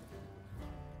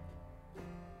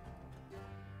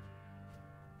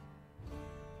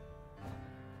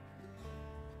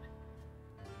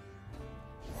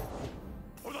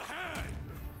 For the hand!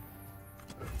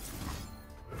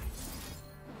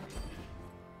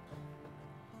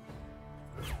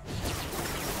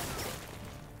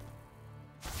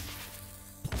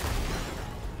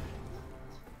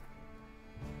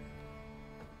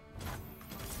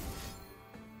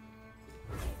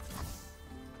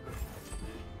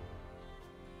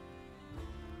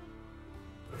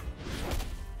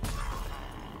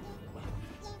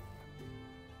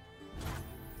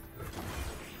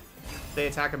 They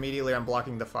attack immediately, I'm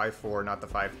blocking the 5/4, not the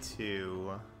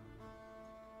 5/2.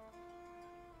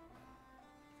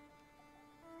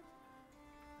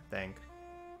 I think.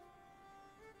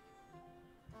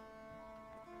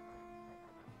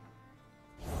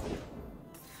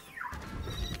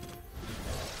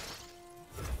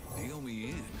 Deal me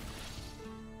in.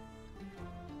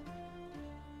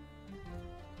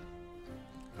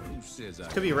 Who says I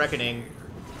Could be Reckoning.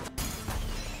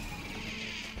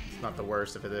 It's not the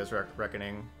worst if it is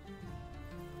Reckoning.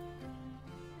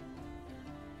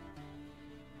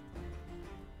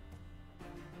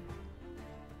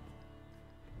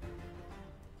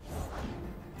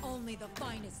 Only the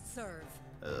finest serve.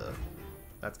 Ugh.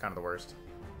 That's kind of the worst.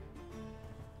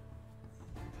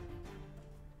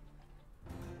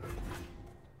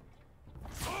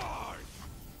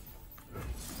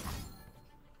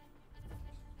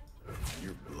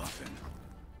 You're bluffing.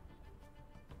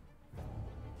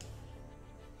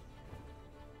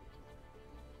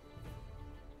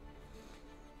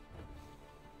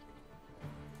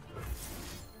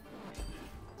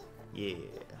 Yeah.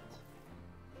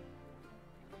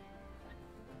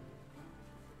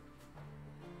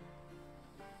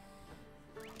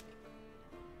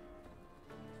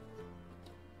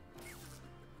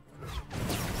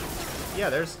 Yeah,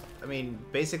 there's, I mean,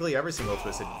 basically every single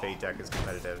Twisted Fate deck is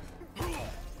competitive.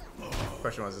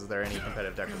 Question was, is there any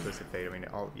competitive deck with Twisted Fate? I mean,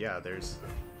 yeah, there's,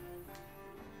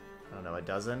 I don't know, a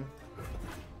dozen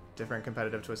different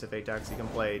competitive Twisted Fate decks. You can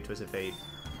play Twisted Fate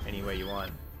any way you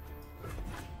want.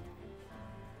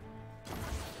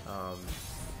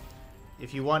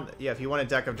 If you want, yeah, if you want a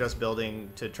deck of just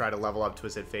building to try to level up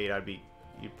Twisted Fate,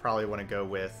 you'd probably want to go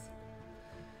with,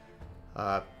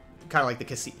 kind of like the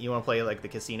casino. You want to play like the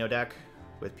casino deck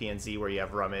with PNZ, where you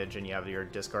have Rummage and you have your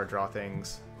discard draw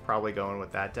things. Probably going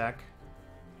with that deck,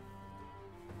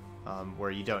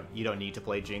 where you don't need to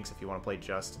play Jinx if you want to play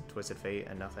just Twisted Fate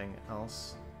and nothing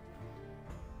else,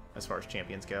 as far as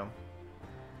champions go.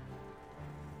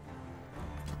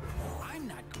 I'm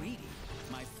not greedy.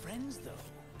 My friends, though.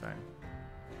 Dang.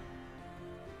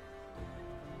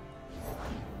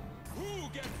 Who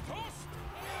gets tossed?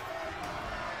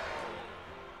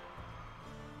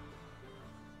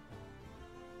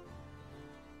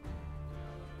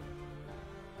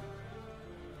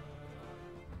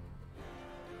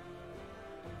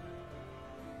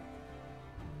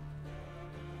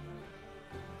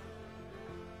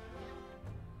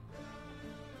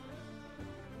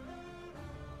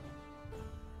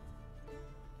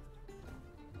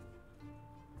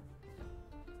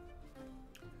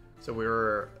 So we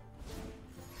were...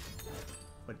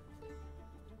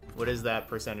 What is that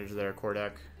percentage there,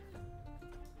 Kordek?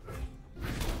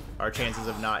 Our chances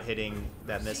of not hitting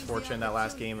that misfortune that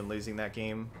last game and losing that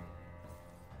game?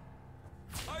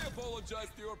 I apologize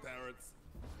to your parents.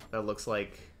 That looks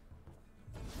like...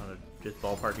 I don't know, just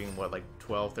ballparking, what, like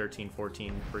 12, 13,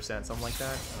 14%, something like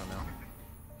that? I don't know.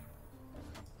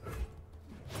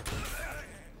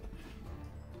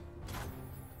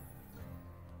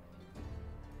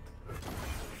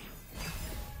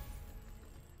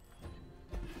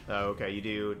 Oh, okay, you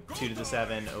do 2 to the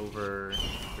 7 over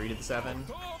 3 to the 7.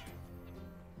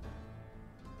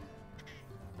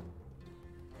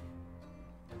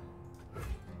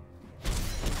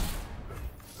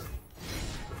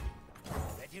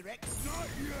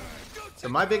 So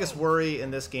my biggest worry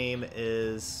in this game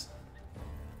is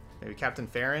Maybe Captain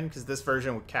Farron, because this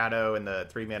version with Kato and the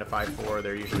 3 mana 5/4,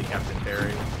 they're usually Captain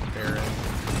Farron.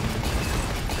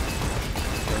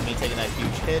 Me taking that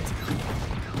huge hit.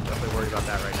 Definitely worried about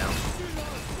that right now.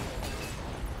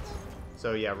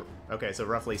 So yeah, okay, so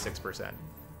roughly 6%.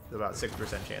 About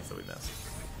 6% chance that we miss.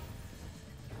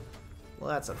 Well,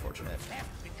 that's unfortunate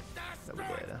that we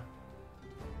did.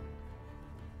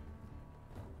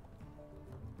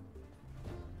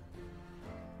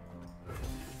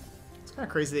 It's kind of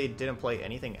crazy they didn't play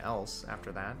anything else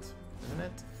after that, isn't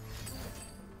it?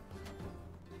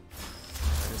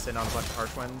 Just sitting on a bunch of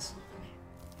harsh winds.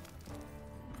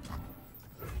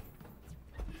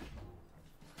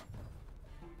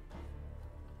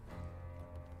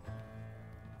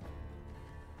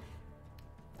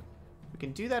 We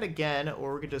can do that again,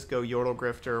 or we could just go Yordle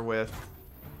Grifter with...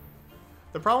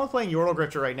 The problem with playing Yordle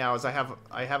Grifter right now is I have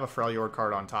a Freljord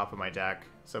card on top of my deck.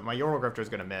 So my Yordle Grifter is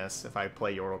going to miss if I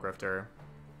play Yordle Grifter.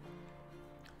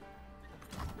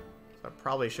 So I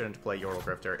probably shouldn't play Yordle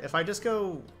Grifter. If I just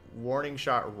go Warning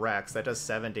Shot Rex, that does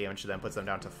 7 damage, then puts them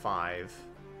down to 5.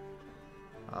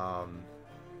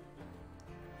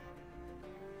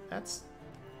 That's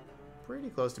pretty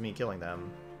close to me killing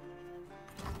them.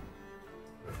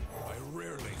 I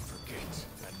rarely forget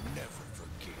and never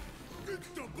forget. It's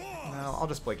the boss! No, I'll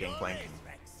just play Gangplank.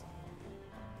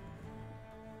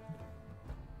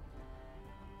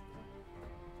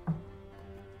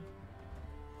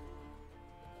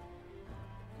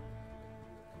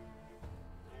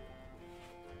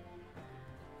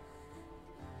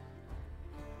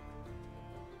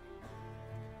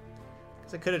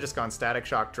 I could have just gone Static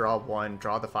Shock, draw 1,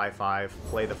 draw the 5/5,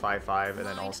 play the 5/5, and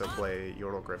then also play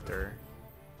Yordle Grifter.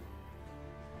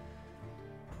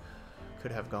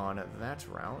 Could have gone that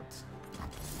route.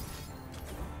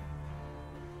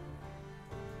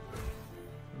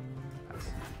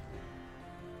 Pass.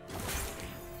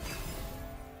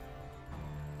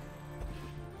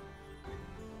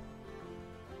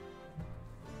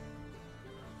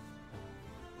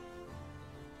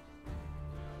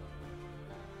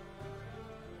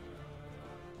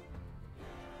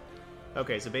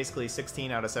 Okay, so basically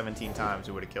 16 out of 17 times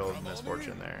we would have killed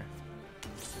Misfortune there.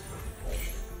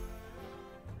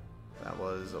 That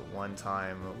was one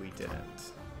time we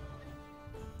didn't.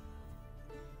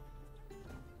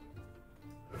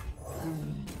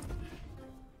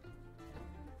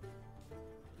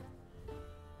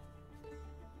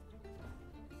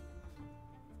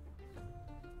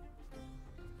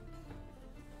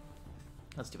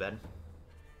 That's too bad.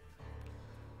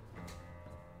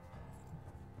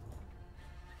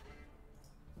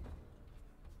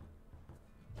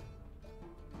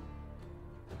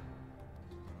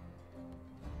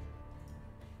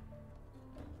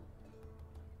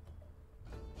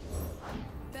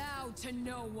 To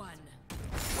no one.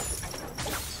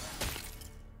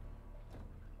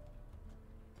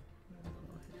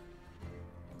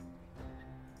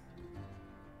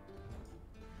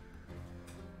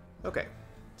 Okay,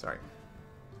 sorry.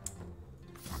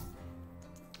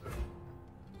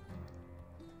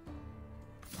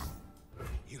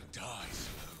 He'll die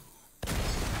slow.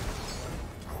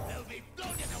 There'll be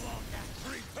blood in the water.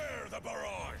 Prepare the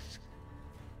barrage.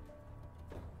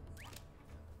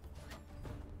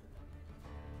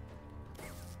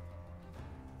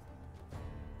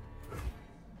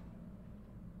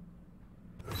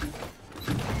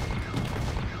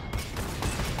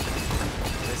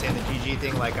 Saying the GG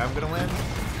thing like I'm gonna win.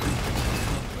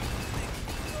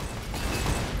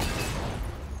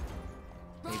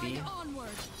 Maybe.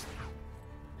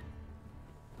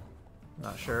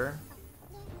 Not sure.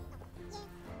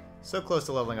 So close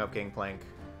to leveling up Gangplank.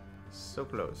 So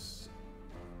close.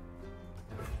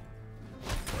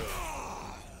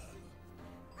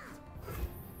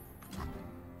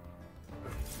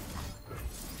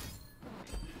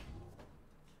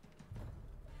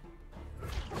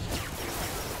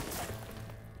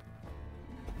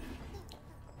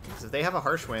 If they have a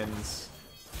Harsh Winds,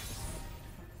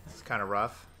 it's kind of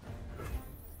rough.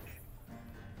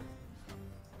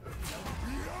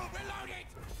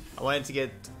 I wanted to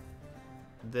get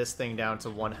this thing down to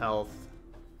 1 health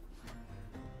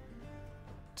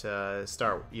to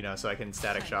start, you know, so I can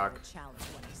Static Shock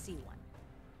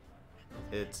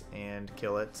it and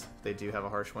kill it if they do have a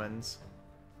Harsh Winds.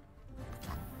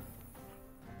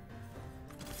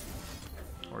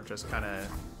 Or just kind of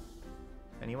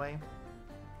anyway.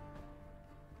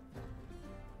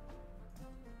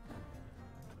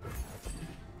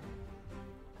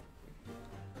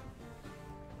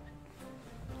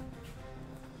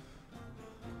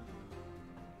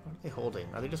 What are they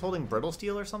holding? Are they just holding Brittle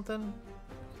Steel or something?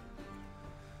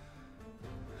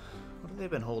 What have they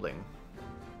been holding?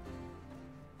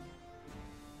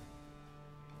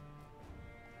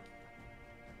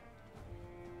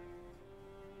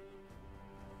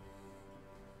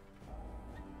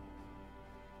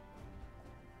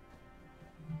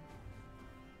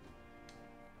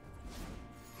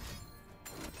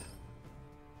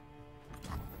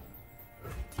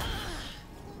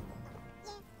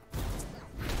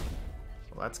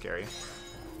 Well, that's scary.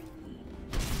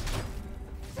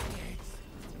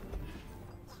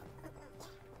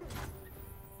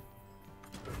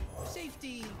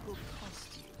 Safety will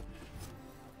cost you.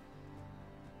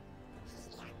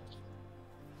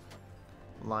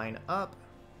 Line up.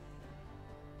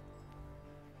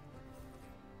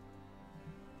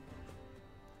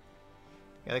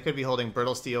 Yeah, they could be holding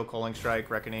Brittle Steel, Culling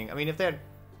Strike, Reckoning. I mean, if they had...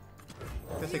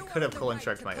 I guess they could have Culling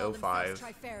Strike to my 05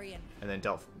 and then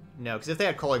dealt... No, because if they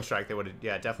had Culling Strike, they would have,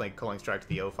 yeah, definitely Culling Strike to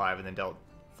the 05 and then dealt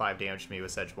 5 damage to me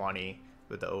with Sejuani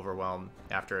with the Overwhelm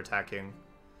after attacking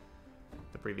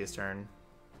the previous turn.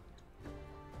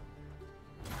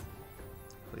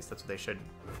 At least that's what they should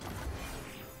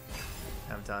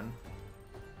have done.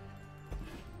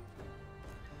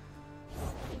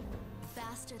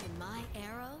 Faster than my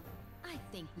arrow? I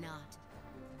think not.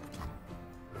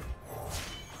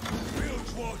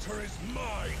 Bilgewater is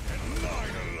mine and mine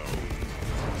alone.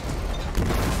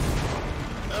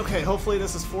 Okay, hopefully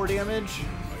this is 4 damage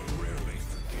I rarely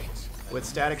forget. with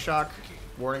Static Shock,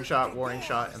 Warning Shot,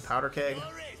 and Powder Keg.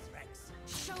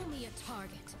 Show me a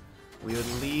target. We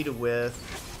would lead with...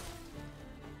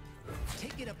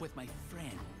 Take it up with my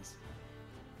friends.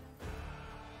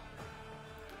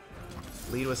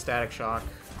 Lead with Static Shock,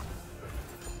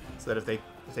 so that if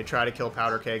they try to kill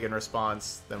Powder Keg in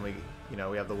response, then we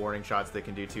have the warning shots that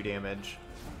can do 2 damage.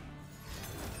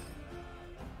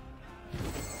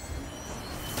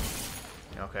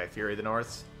 Okay, Fury of the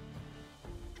North.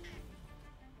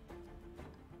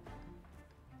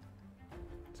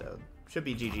 So should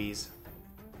be GG's.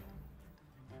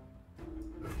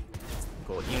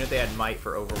 Cool. Even if they had Might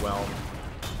for Overwhelm,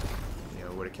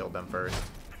 would have killed them first.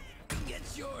 Get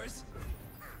yours.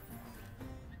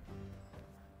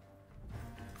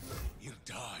 You'll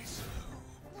die slow.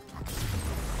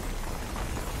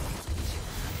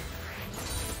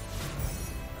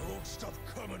 I won't stop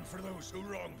coming for those who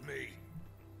wronged me.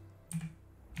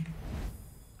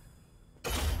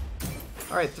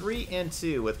 Alright, 3 and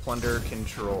 2 with Plunder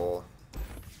Control.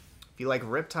 If you like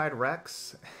Riptide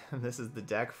Rex, this is the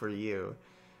deck for you.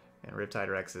 And Riptide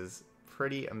Rex is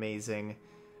pretty amazing.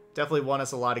 Definitely won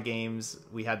us a lot of games.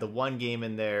 We had the one game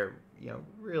in there,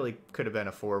 really could have been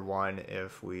a 4-1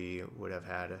 if we would have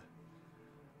had,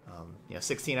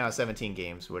 16 out of 17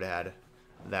 games would have had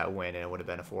that win, and it would have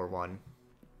been a 4-1.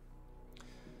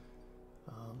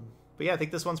 But yeah, I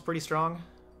think this one's pretty strong.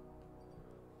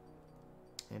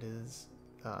 It is.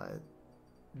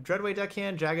 Dreadway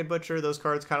Deckhand, Jagged Butcher, those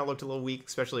cards kind of looked a little weak,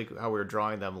 especially how we were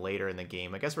drawing them later in the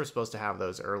game. I guess we're supposed to have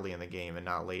those early in the game and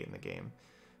not late in the game.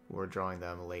 We're drawing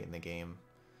them late in the game.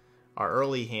 Our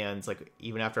early hands, like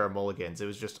even after our mulligans, it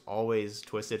was just always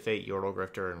Twisted Fate, Yordle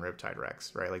Grifter, and Riptide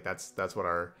Rex, right? Like that's what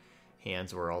our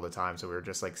hands were all the time. So we were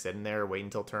just like sitting there waiting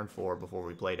until turn 4 before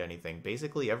we played anything.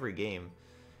 Basically every game,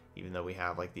 even though we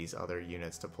have like these other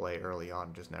units to play early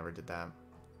on, just never did that.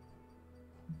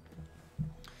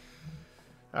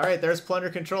 All right, there's Plunder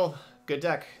Control. Good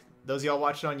deck. Those of y'all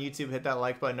watching on YouTube, hit that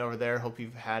like button over there. Hope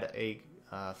you've had a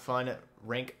fun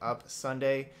rank up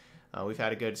Sunday. We've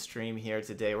had a good stream here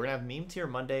today. We're going to have Meme Tier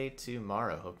Monday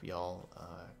tomorrow. Hope y'all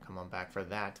come on back for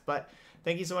that. But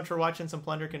thank you so much for watching some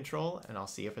Plunder Control, and I'll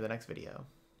see you for the next video.